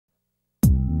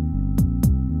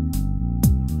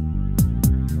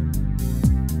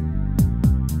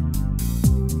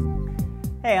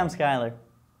Hey, I'm Skylar.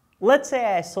 Let's say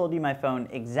I sold you my phone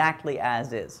exactly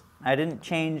as is. I didn't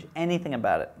change anything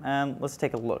about it. Let's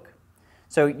take a look.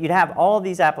 So you'd have all of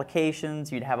these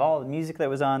applications, you'd have all the music that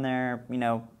was on there,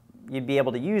 you'd be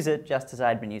able to use it just as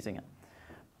I'd been using it.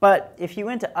 But if you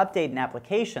went to update an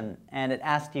application and it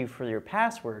asked you for your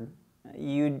password,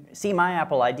 you'd see my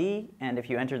Apple ID, and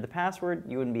if you entered the password,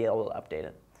 you wouldn't be able to update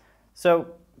it.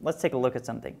 So let's take a look at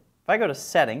something. If I go to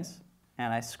Settings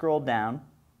and I scroll down,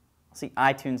 I'll see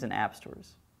iTunes and App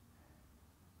Stores.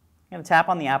 I'm going to tap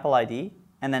on the Apple ID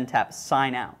and then tap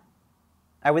Sign Out.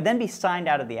 I would then be signed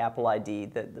out of the Apple ID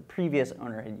that the previous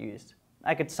owner had used.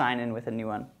 I could sign in with a new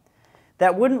one.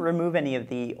 That wouldn't remove any of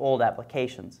the old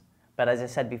applications, but as I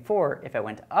said before, if I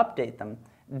went to update them,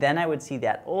 then I would see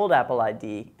that old Apple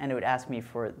ID and it would ask me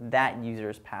for that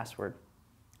user's password.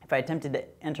 If I attempted to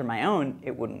enter my own,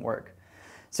 it wouldn't work.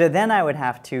 So then I would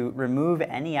have to remove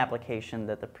any application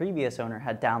that the previous owner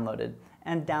had downloaded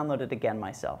and download it again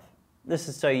myself. This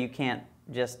is so you can't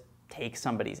just take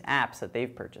somebody's apps that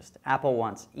they've purchased. Apple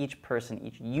wants each person,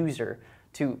 each user,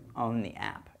 to own the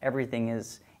app. Everything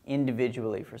is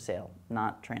individually for sale,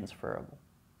 not transferable.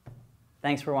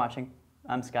 Thanks for watching.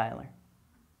 I'm Skylar.